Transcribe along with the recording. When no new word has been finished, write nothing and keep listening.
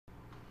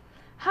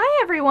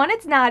everyone,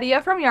 it's Nadia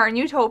from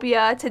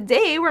YARNutopia.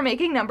 Today we're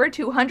making number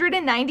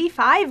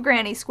 295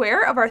 granny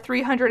square of our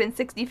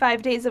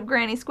 365 days of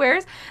granny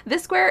squares.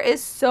 This square is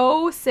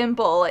so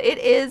simple. It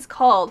is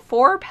called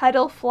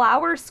 4-petal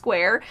flower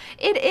square.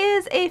 It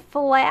is a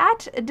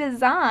flat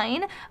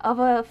design of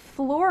a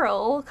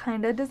floral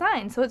kind of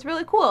design, so it's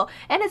really cool.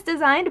 And it's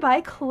designed by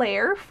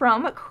Claire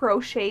from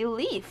Crochet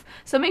Leaf.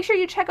 So make sure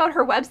you check out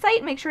her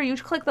website. Make sure you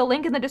click the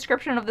link in the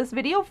description of this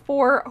video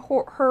for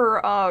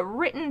her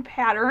written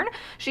pattern.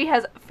 She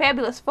has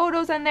fabulous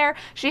photos in there.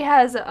 She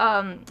has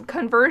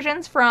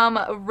conversions from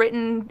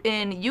written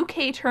in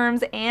UK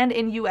terms and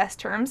in US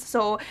terms.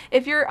 So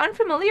if you're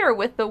unfamiliar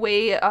with the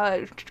way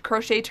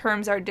crochet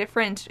terms are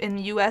different in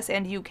US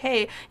and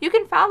UK, you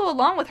can follow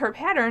along with her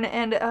pattern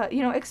and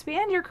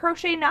expand your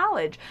crochet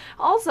knowledge.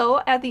 Also,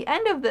 at the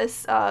end of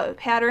this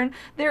pattern,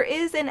 there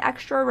is an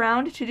extra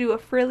round to do a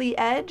frilly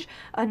edge,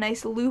 a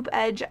nice loop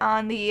edge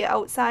on the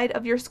outside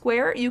of your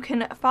square. You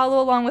can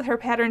follow along with her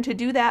pattern to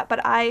do that, but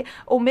I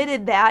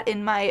omitted that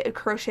in my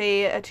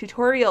crochet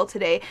tutorial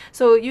today,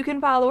 so you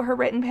can follow her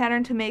written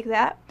pattern to make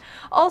that.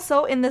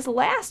 Also, in this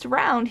last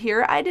round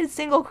here, I did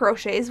single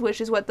crochets,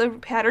 which is what the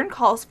pattern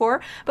calls for,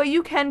 but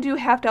you can do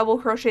half double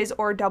crochets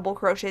or double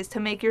crochets to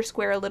make your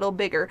square a little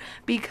bigger,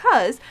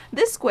 because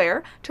this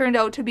square turned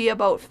out to be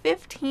about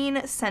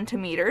 15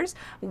 centimeters,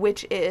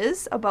 which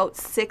is about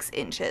 6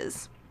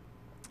 inches.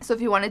 So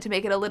if you wanted to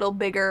make it a little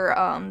bigger,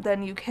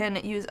 then you can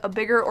use a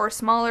bigger or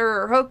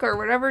smaller hook or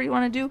whatever you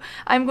want to do.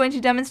 I'm going to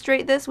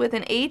demonstrate this with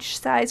an H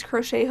size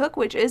crochet hook,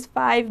 which is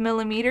 5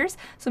 millimeters.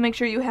 So make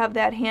sure you have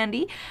that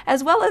handy,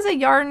 as well as a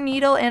yarn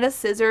needle and a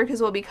scissor,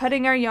 because we'll be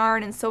cutting our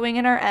yarn and sewing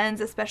in our ends,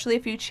 especially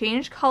if you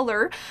change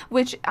color,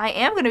 which I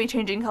am going to be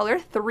changing color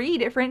 3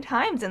 different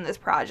times in this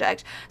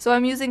project. So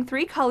I'm using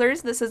 3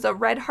 colors. This is a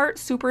Red Heart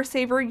Super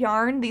Saver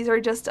yarn. These are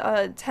just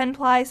a 10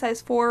 ply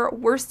size 4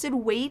 worsted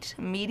weight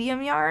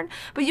medium yarn.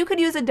 But you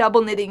could use a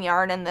double knitting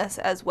yarn in this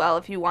as well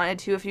if you wanted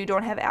to. If you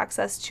don't have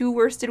access to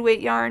worsted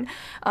weight yarn,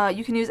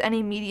 you can use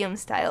any medium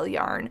style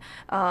yarn,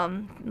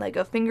 like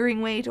a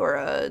fingering weight or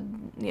a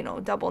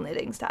double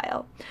knitting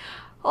style.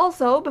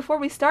 Also, before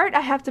we start, I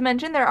have to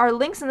mention there are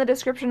links in the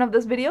description of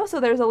this video. So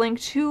there's a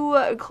link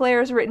to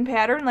Claire's written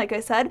pattern, like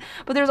I said,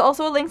 but there's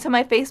also a link to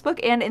my Facebook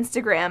and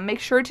Instagram. Make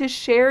sure to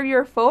share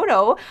your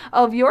photo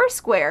of your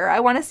square.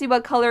 I want to see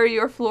what color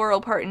your floral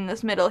part in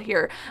this middle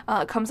here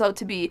comes out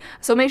to be.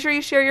 So make sure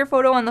you share your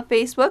photo on the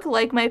Facebook,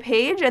 like my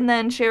page, and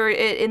then share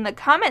it in the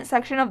comment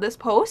section of this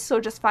post. So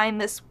just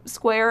find this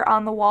square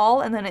on the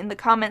wall, and then in the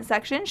comment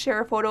section, share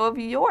a photo of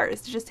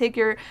yours. Just take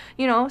your,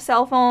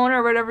 cell phone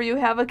or whatever you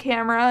have, a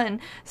camera, and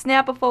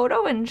snap a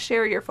photo and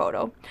share your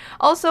photo.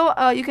 Also,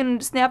 you can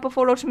snap a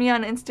photo to me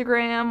on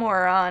Instagram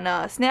or on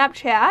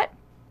Snapchat.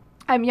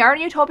 I'm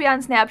YARNutopia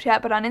on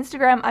Snapchat, but on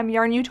Instagram, I'm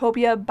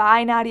YARNutopia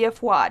by Nadia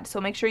Fuad.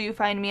 So make sure you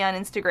find me on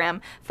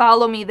Instagram.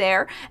 Follow me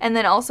there. And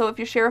then also, if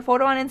you share a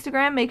photo on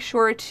Instagram, make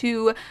sure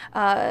to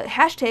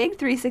hashtag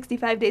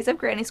 365 days of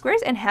granny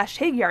squares and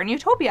hashtag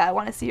YARNutopia. I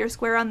want to see your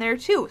square on there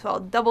too, so I'll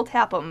double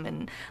tap them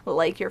and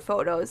like your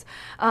photos.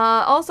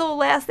 Also,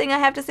 last thing I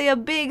have to say, a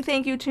big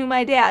thank you to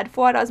my dad,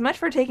 Fuad Azmat,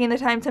 for taking the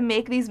time to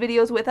make these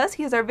videos with us.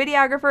 He is our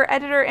videographer,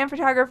 editor, and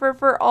photographer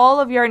for all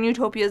of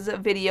YARNutopia's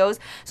videos.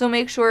 So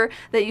make sure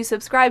that you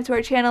subscribe to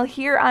our channel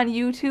here on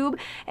YouTube,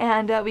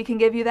 and we can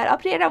give you that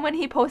update on when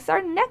he posts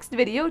our next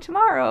video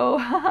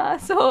tomorrow.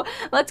 So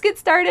let's get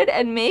started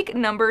and make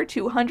number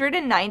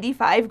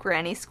 295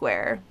 granny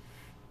square.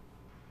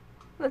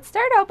 Let's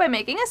start out by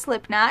making a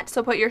slip knot.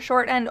 So put your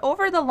short end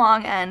over the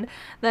long end,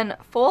 then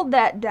fold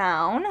that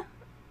down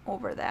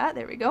over that,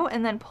 there we go,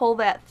 and then pull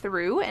that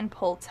through and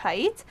pull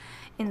tight.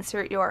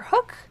 Insert your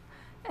hook,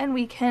 and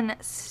we can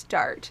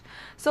start.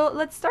 So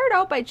let's start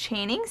out by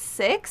chaining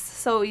 6.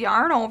 So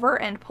yarn over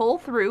and pull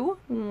through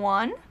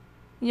 1,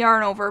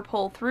 yarn over,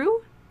 pull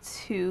through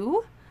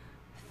 2,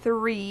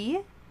 3,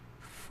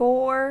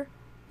 4,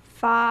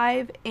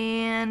 5,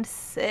 and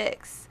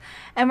 6.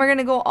 And we're going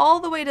to go all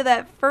the way to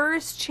that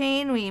first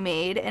chain we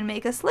made and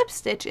make a slip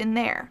stitch in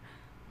there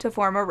to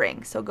form a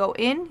ring. So go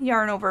in,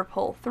 yarn over,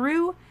 pull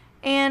through,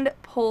 and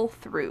pull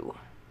through.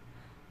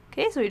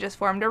 Okay, so we just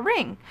formed a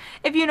ring.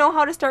 If you know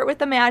how to start with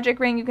the magic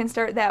ring, you can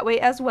start that way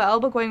as well,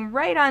 but going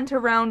right on to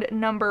round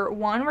number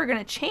 1, we're going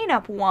to chain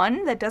up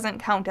 1, that doesn't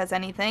count as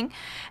anything,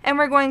 and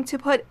we're going to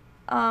put,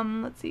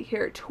 let's see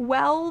here,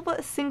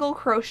 12 single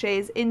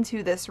crochets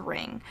into this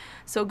ring.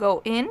 So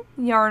go in,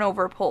 yarn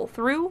over, pull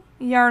through,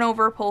 yarn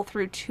over, pull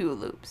through 2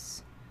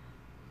 loops.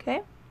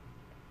 Okay,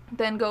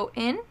 then go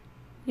in,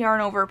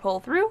 yarn over, pull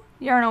through,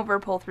 yarn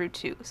over, pull through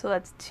 2. So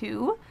that's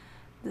 2,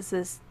 this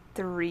is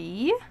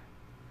 3,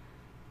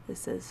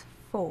 this is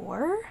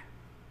 4,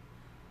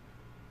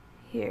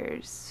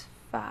 here's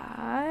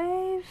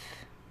 5,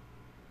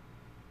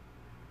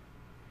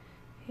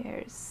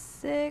 here's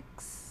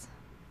 6.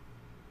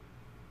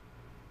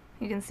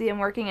 You can see I'm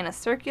working in a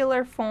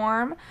circular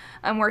form.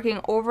 I'm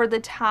working over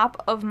the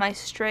top of my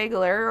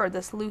straggler, or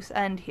this loose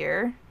end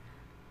here.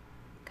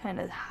 Kind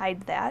of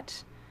hide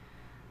that.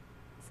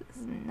 This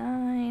is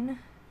 9,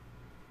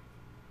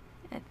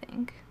 I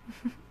think.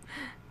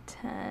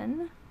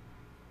 10,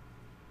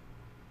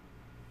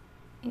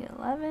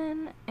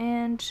 11,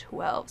 and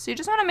 12. So you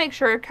just want to make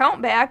sure,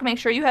 count back, make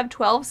sure you have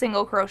 12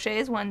 single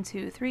crochets. 1,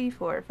 2, 3,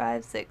 4,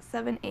 5, 6,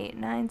 7, 8,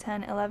 9,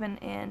 10, 11,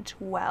 and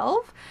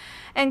 12.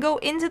 And go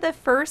into the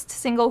first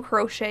single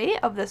crochet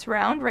of this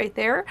round right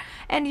there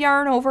and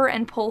yarn over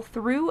and pull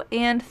through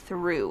and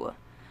through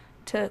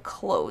to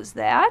close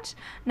that.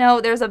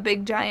 Now there's a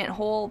big giant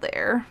hole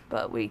there,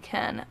 but we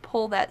can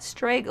pull that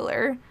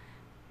straggler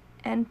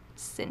and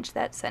cinch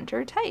that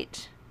center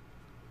tight,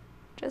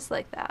 just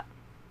like that.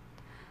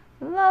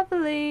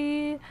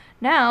 Lovely.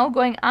 Now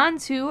going on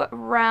to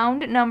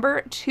round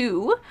number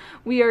 2,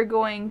 we are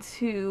going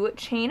to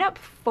chain up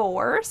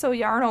 4, so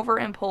yarn over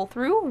and pull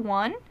through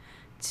 1,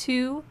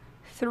 2,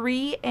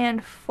 3,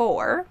 and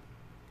 4.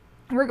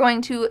 We're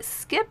going to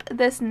skip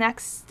this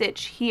next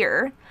stitch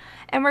here,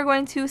 and we're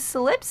going to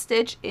slip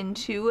stitch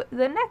into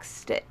the next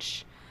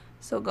stitch.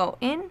 So go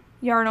in,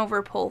 yarn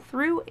over, pull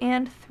through,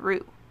 and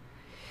through.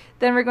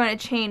 Then we're going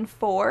to chain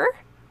 4,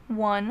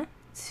 1,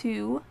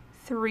 2,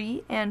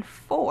 3, and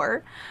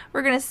 4.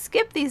 We're going to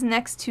skip these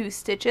next 2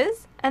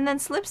 stitches and then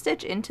slip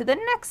stitch into the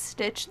next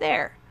stitch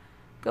there.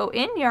 Go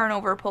in, yarn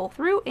over, pull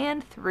through,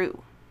 and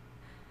through.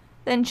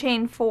 Then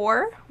chain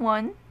 4,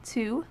 1,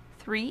 2,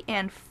 3,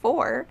 and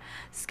 4.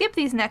 Skip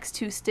these next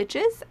 2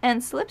 stitches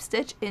and slip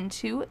stitch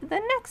into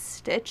the next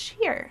stitch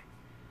here.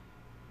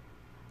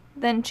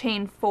 Then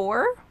chain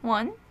 4,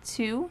 1,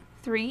 2,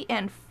 3,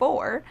 and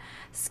 4.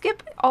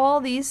 Skip all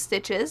these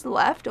stitches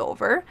left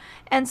over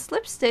and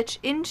slip stitch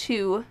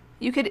into,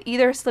 you could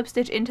either slip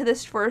stitch into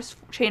this first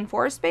chain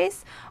 4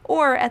 space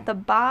or at the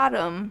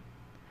bottom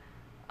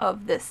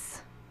of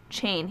this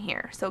chain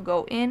here. So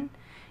go in,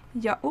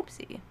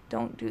 oopsie,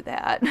 don't do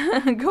that.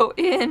 Go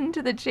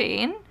into the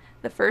chain,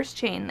 the first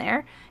chain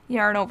there,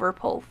 yarn over,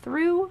 pull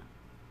through,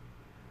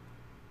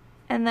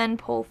 and then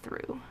pull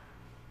through.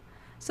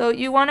 So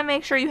you want to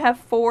make sure you have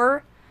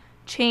 4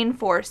 chain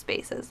 4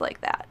 spaces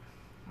like that.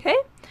 Okay?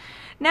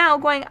 Now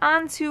going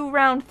on to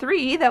round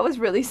 3, that was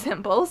really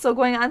simple. So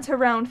going on to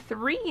round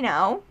 3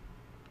 now,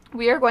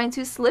 we are going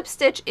to slip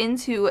stitch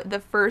into the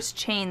first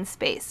chain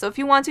space. So if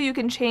you want to, you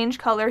can change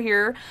color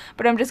here,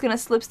 but I'm just going to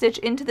slip stitch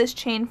into this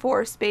chain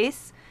 4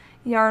 space,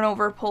 yarn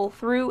over, pull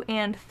through,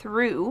 and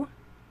through.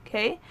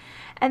 Okay?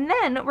 And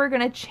then we're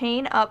going to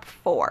chain up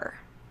 4.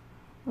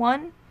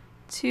 1,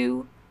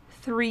 2,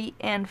 3,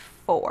 and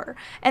 4.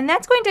 And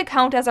that's going to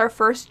count as our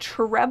first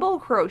treble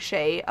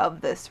crochet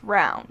of this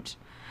round.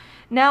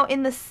 Now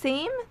in the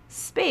same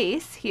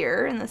space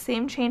here, in the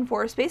same chain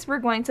 4 space, we're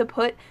going to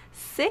put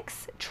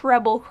 6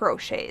 treble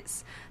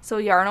crochets. So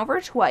yarn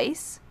over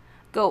twice,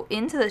 go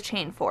into the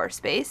chain 4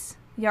 space,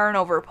 yarn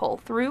over, pull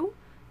through,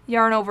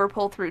 yarn over,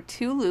 pull through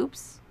 2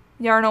 loops,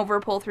 yarn over,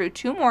 pull through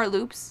 2 more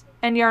loops,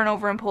 and yarn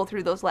over and pull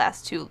through those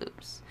last 2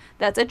 loops.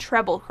 That's a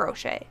treble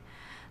crochet.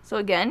 So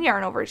again,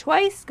 yarn over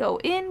twice, go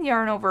in,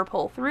 yarn over,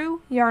 pull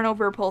through, yarn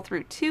over, pull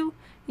through 2,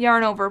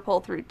 yarn over, pull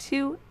through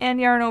 2,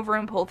 and yarn over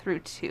and pull through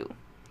 2.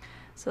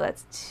 So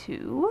that's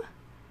 2,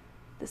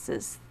 this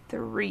is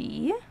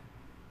 3,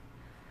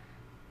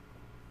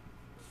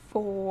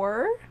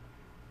 4,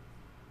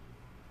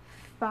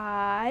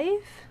 5,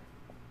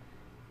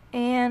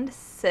 and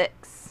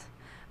 6.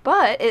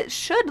 But it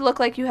should look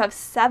like you have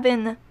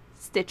 7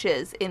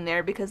 stitches in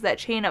there because that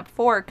chain up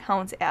 4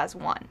 counts as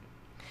 1.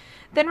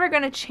 Then we're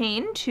going to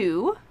chain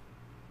 2,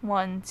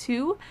 1,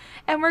 2,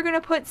 and we're going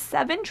to put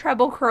 7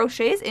 treble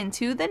crochets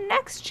into the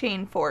next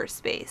chain 4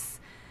 space.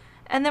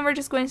 And then we're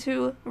just going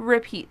to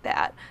repeat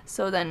that.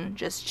 So then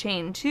just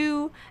chain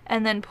 2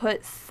 and then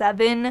put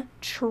 7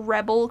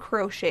 treble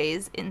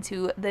crochets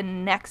into the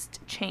next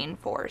chain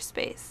 4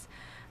 space.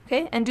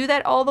 Okay, and do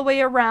that all the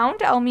way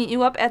around. I'll meet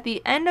you up at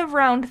the end of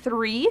round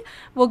 3.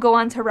 We'll go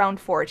on to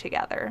round 4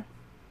 together.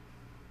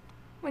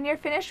 When you're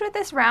finished with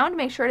this round,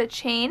 make sure to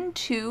chain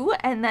 2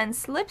 and then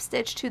slip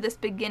stitch to this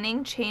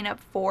beginning chain up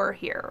 4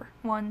 here.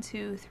 1,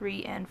 2,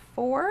 3, and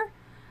 4.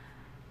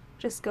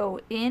 Just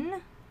go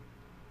in,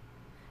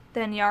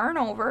 then yarn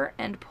over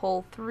and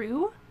pull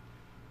through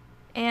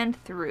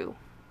and through.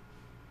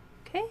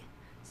 Okay,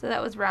 so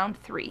that was round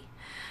 3.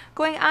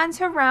 Going on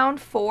to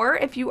round 4,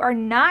 if you are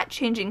not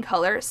changing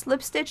color,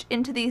 slip stitch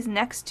into these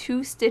next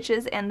 2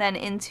 stitches and then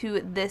into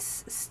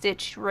this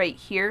stitch right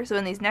here. So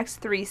in these next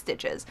 3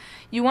 stitches.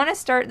 You want to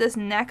start this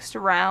next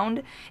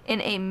round in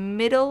a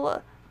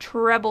middle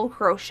treble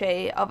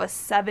crochet of a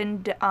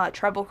 7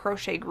 treble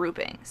crochet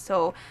grouping.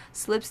 So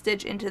slip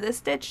stitch into this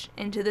stitch,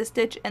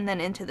 and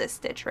then into this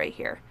stitch right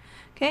here.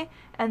 Okay,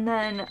 and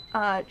then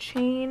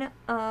chain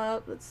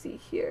up, let's see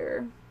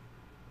here,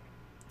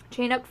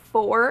 chain up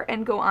 4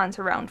 and go on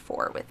to round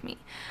 4 with me.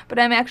 But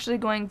I'm actually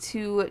going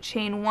to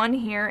chain 1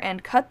 here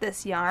and cut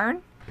this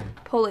yarn,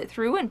 pull it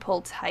through and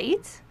pull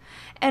tight.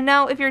 And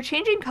now if you're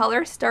changing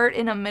color, start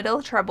in a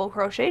middle treble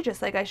crochet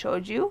just like I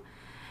showed you,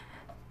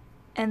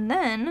 and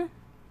then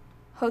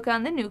hook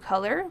on the new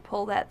color,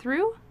 pull that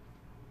through,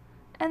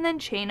 and then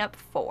chain up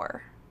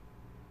 4.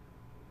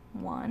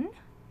 1,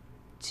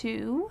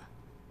 2,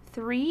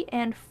 3,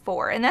 and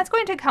 4. And that's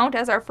going to count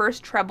as our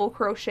first treble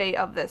crochet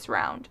of this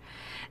round.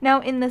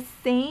 Now in the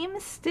same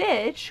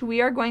stitch,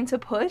 we are going to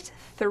put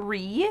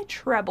 3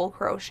 treble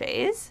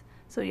crochets.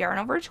 So yarn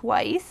over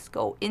twice,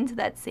 go into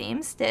that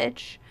same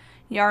stitch,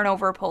 yarn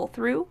over, pull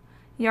through,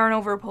 yarn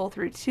over, pull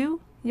through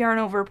 2, yarn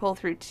over, pull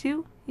through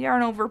 2,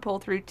 yarn over, pull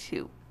through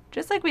 2.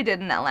 Just like we did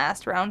in that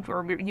last round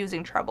where we were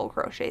using treble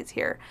crochets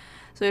here.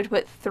 So we have to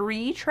put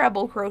 3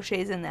 treble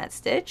crochets in that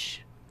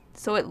stitch.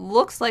 So it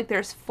looks like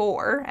there's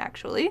 4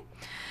 actually.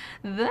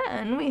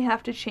 Then we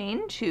have to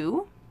chain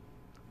 2,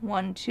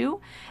 1,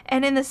 2,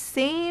 and in the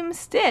same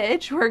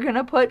stitch we're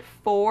gonna put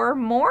 4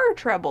 more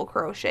treble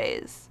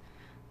crochets.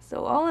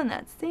 So all in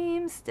that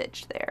same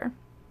stitch there.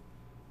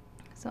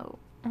 So,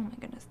 oh my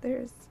goodness,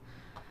 there's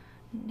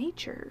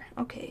nature.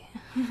 Okay.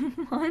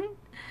 1,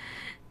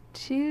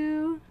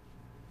 2,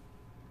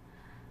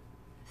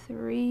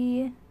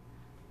 3,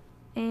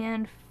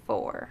 and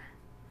 4.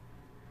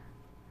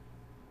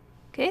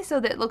 Okay, so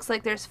that looks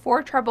like there's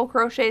 4 treble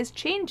crochets,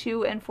 chain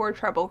 2, and 4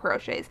 treble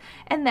crochets.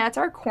 And that's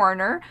our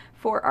corner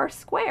for our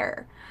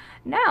square.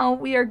 Now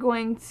we are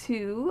going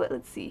to,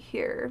 let's see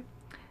here,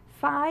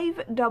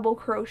 5 double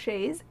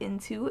crochets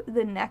into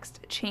the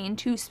next chain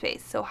 2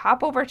 space. So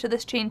hop over to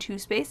this chain 2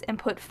 space and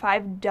put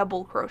 5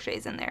 double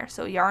crochets in there.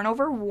 So yarn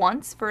over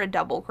once for a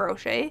double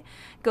crochet,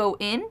 go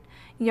in,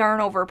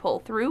 yarn over, pull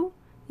through,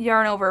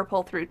 yarn over,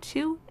 pull through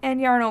 2, and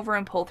yarn over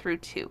and pull through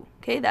 2.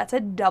 Okay, that's a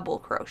double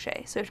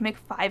crochet. So you have to make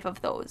 5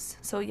 of those.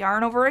 So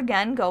yarn over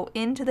again, go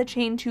into the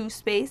chain 2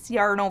 space,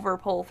 yarn over,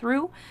 pull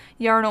through,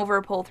 yarn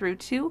over, pull through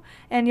 2,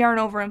 and yarn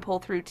over and pull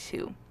through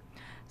 2.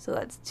 So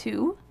that's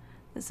 2.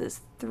 This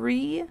is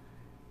 3,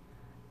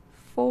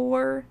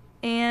 4,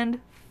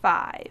 and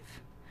 5.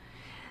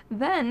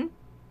 Then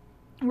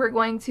we're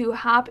going to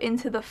hop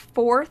into the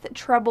 4th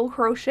treble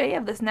crochet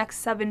of this next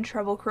 7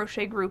 treble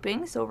crochet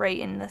grouping. So right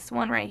in this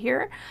one right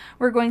here,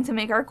 we're going to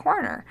make our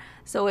corner.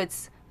 So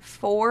it's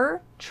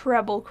 4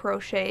 treble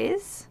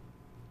crochets,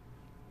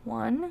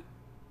 1,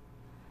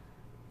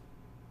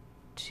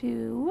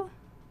 2,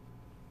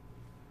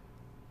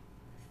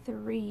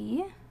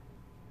 3,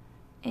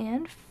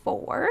 and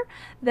 4.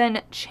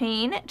 Then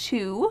chain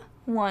 2,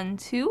 1,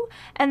 2,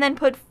 and then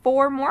put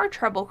 4 more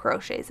treble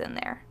crochets in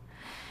there.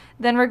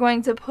 Then we're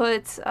going to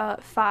put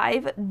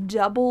 5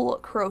 double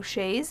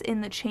crochets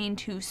in the chain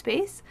 2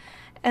 space,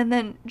 and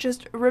then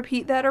just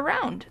repeat that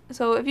around.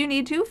 So if you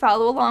need to,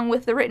 follow along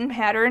with the written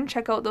pattern,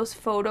 check out those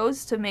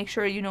photos to make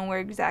sure you know where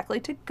exactly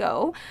to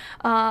go.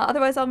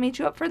 Otherwise, I'll meet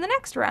you up for the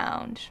next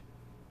round.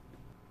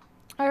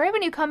 Alright,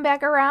 when you come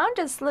back around,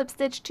 just slip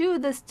stitch to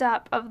the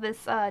top of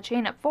this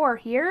chain up 4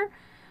 here.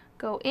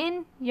 Go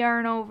in,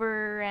 yarn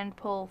over, and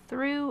pull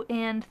through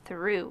and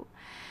through.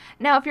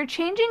 Now if you're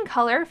changing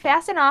color,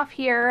 fasten off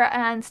here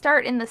and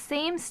start in the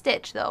same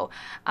stitch though.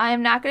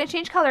 I'm not going to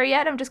change color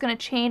yet, I'm just going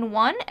to chain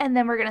 1 and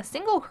then we're going to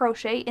single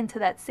crochet into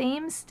that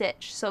same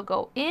stitch. So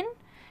go in,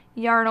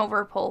 yarn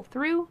over, pull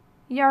through,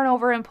 yarn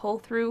over and pull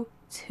through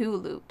 2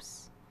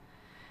 loops.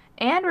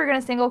 And we're going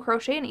to single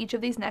crochet in each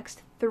of these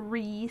next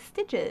 3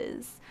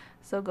 stitches.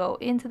 So go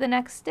into the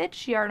next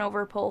stitch, yarn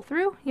over, pull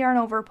through, yarn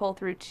over, pull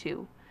through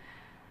 2.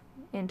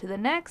 Into the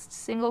next,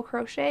 single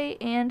crochet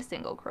and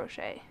single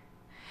crochet.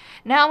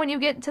 Now when you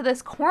get to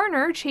this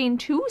corner chain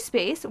 2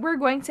 space, we're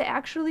going to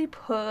actually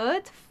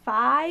put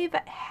 5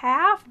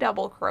 half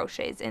double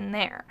crochets in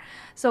there.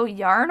 So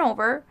yarn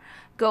over,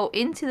 go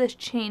into this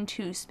chain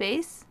 2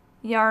 space,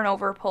 yarn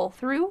over, pull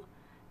through,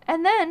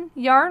 and then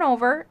yarn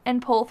over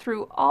and pull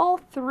through all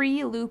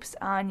 3 loops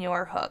on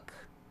your hook.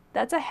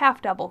 That's a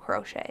half double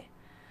crochet.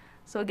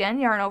 So again,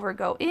 yarn over,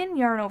 go in,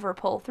 yarn over,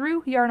 pull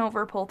through, yarn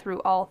over, pull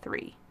through all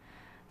 3.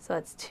 So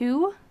that's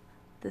 2,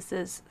 this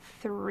is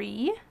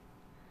 3,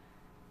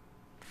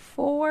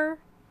 4,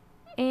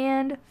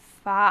 and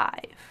 5.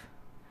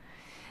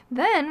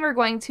 Then we're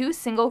going to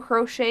single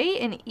crochet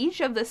in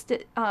each of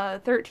the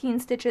 13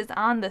 stitches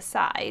on the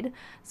side.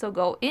 So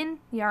go in,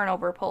 yarn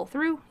over, pull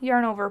through,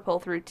 yarn over, pull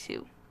through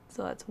 2.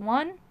 So that's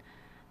 1,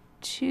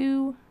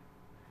 2,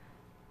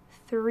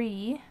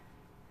 3,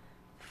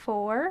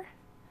 4,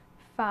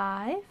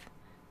 5,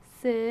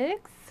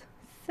 6,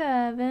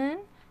 7,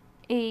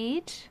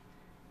 8,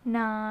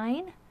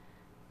 9,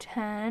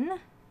 10,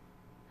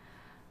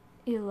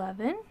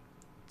 11,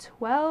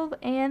 12,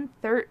 and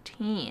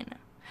 13.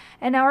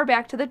 And now we're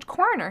back to the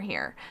corner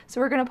here.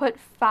 So we're going to put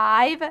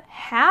 5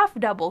 half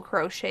double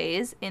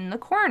crochets in the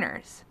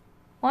corners.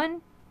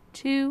 1,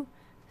 2,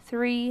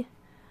 3,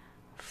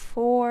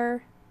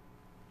 4,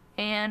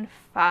 and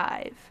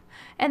 5.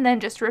 And then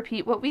just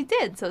repeat what we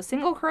did. So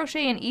single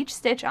crochet in each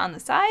stitch on the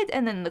sides,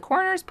 and then in the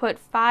corners put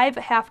 5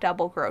 half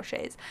double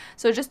crochets.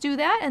 So just do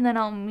that, and then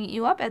I'll meet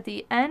you up at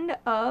the end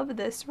of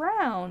this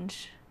round.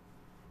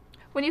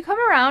 When you come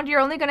around, you're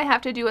only going to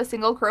have to do a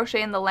single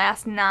crochet in the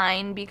last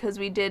 9 because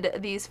we did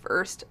these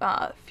first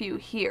few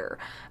here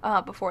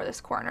before this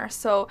corner.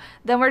 So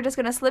then we're just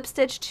going to slip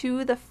stitch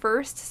to the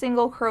first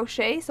single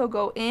crochet. So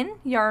go in,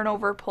 yarn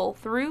over, pull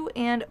through,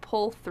 and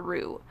pull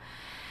through.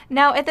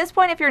 Now at this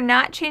point, if you're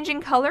not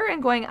changing color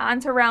and going on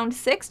to round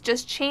 6,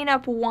 just chain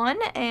up 1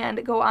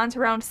 and go on to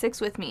round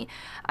 6 with me.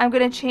 I'm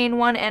going to chain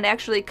 1 and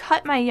actually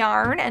cut my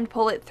yarn and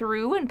pull it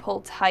through and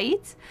pull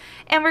tight.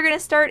 And we're going to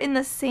start in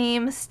the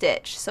same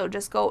stitch. So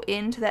just go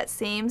into that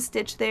same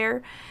stitch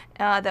there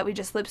that we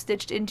just slip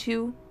stitched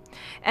into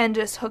and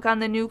just hook on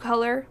the new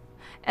color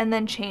and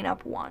then chain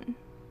up 1.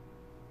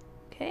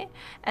 Okay,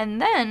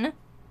 and then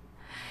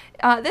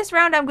this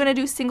round I'm going to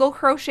do single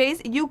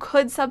crochets. You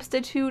could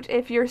substitute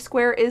if your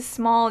square is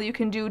small, you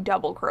can do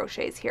double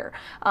crochets here.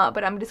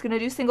 But I'm just going to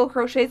do single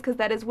crochets because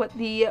that is what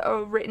the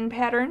written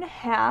pattern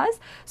has.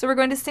 So we're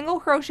going to single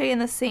crochet in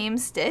the same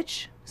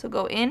stitch. So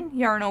go in,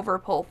 yarn over,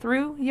 pull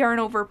through, yarn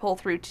over, pull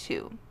through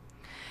 2.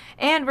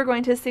 And we're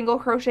going to single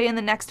crochet in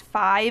the next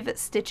 5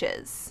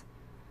 stitches.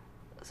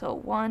 So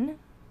 1,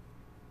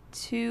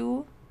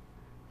 2,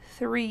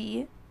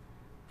 3,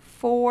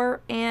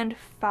 4, and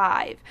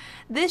 5.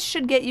 This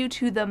should get you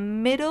to the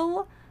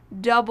middle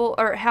double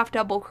or half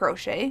double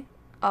crochet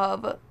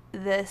of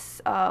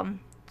this 5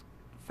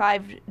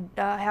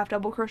 half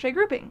double crochet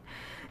grouping.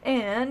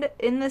 And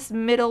in this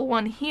middle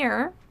one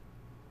here,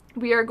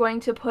 we are going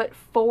to put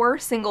 4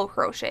 single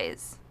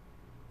crochets.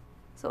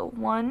 So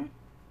 1,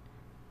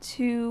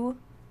 2,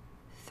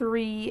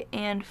 3,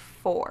 and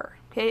 4.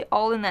 Okay,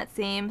 all in that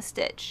same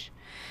stitch.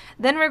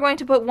 Then we're going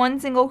to put 1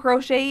 single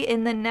crochet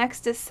in the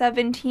next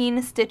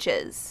 17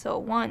 stitches. So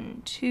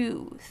 1,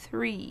 2,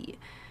 3,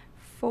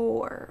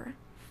 4,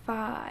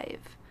 5,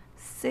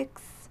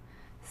 6,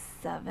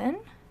 7,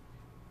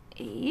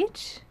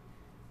 8,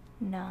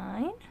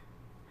 9,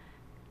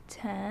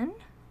 10,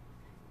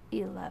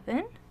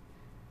 11,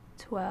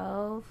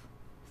 12,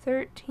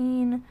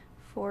 13,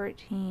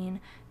 14,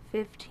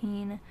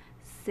 15,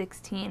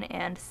 16,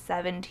 and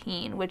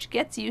 17, which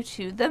gets you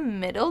to the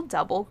middle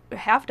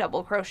half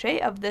double crochet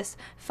of this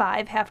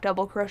 5 half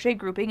double crochet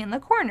grouping in the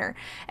corner.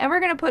 And we're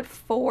going to put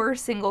 4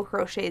 single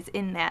crochets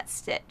in that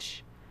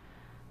stitch.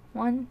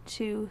 1,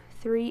 2,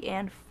 3,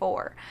 and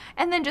 4.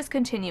 And then just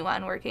continue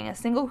on working a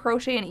single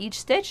crochet in each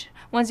stitch.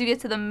 Once you get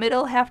to the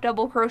middle half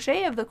double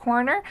crochet of the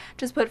corner,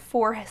 just put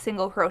 4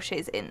 single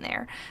crochets in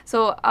there.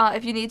 So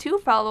if you need to,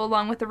 follow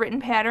along with the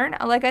written pattern.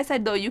 Like I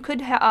said though, you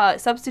could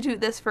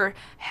substitute this for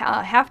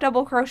half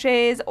double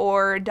crochets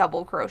or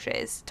double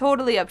crochets.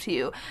 Totally up to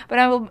you. But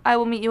I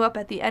will meet you up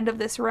at the end of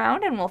this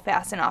round and we'll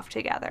fasten off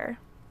together.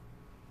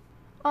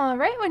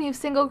 Alright, when you've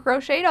single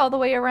crocheted all the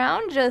way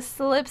around, just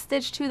slip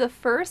stitch to the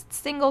first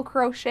single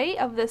crochet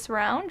of this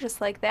round,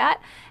 just like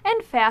that,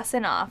 and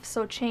fasten off.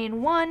 So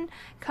chain 1,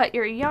 cut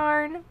your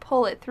yarn,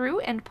 pull it through,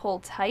 and pull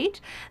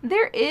tight.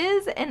 There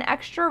is an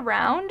extra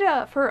round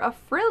for a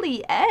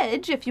frilly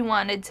edge. If you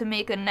wanted to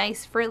make a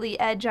nice frilly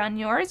edge on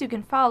yours, you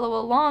can follow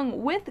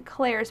along with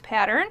Claire's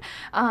pattern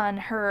on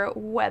her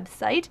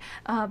website.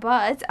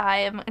 But I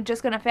am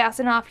just going to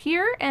fasten off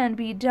here and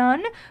be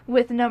done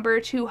with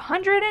number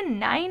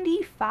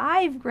 295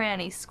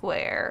 granny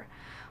square.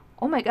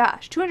 Oh my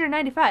gosh,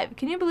 295.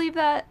 Can you believe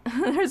that?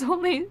 There's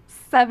only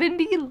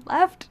 70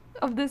 left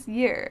of this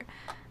year.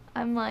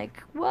 I'm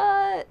like,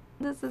 what?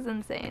 This is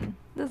insane.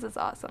 This is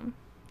awesome.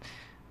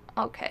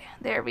 Okay,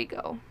 there we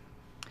go.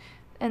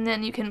 And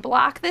then you can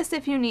block this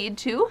if you need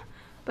to.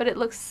 But it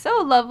looks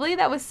so lovely.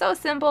 That was so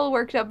simple,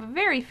 worked up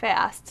very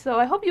fast. So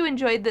I hope you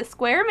enjoyed this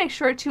square. Make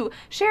sure to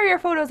share your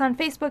photos on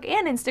Facebook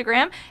and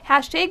Instagram.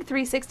 Hashtag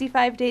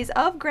 365 days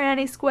of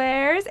granny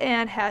squares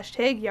and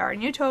hashtag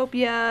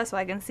YARNutopia so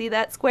I can see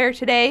that square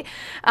today.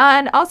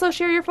 And also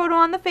share your photo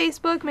on the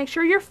Facebook. Make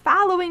sure you're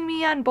following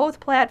me on both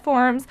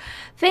platforms.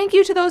 Thank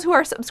you to those who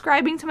are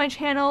subscribing to my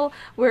channel.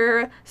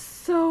 We're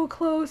so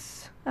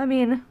close. I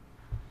mean,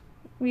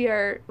 we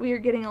are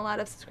getting a lot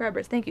of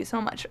subscribers. Thank you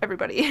so much,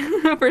 everybody,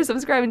 for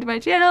subscribing to my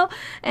channel.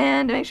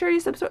 And make sure you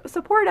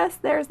support us.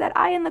 There's that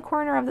eye in the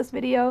corner of this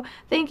video.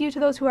 Thank you to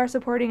those who are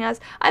supporting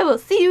us. I will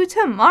see you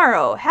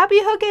tomorrow. Happy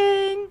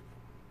hooking!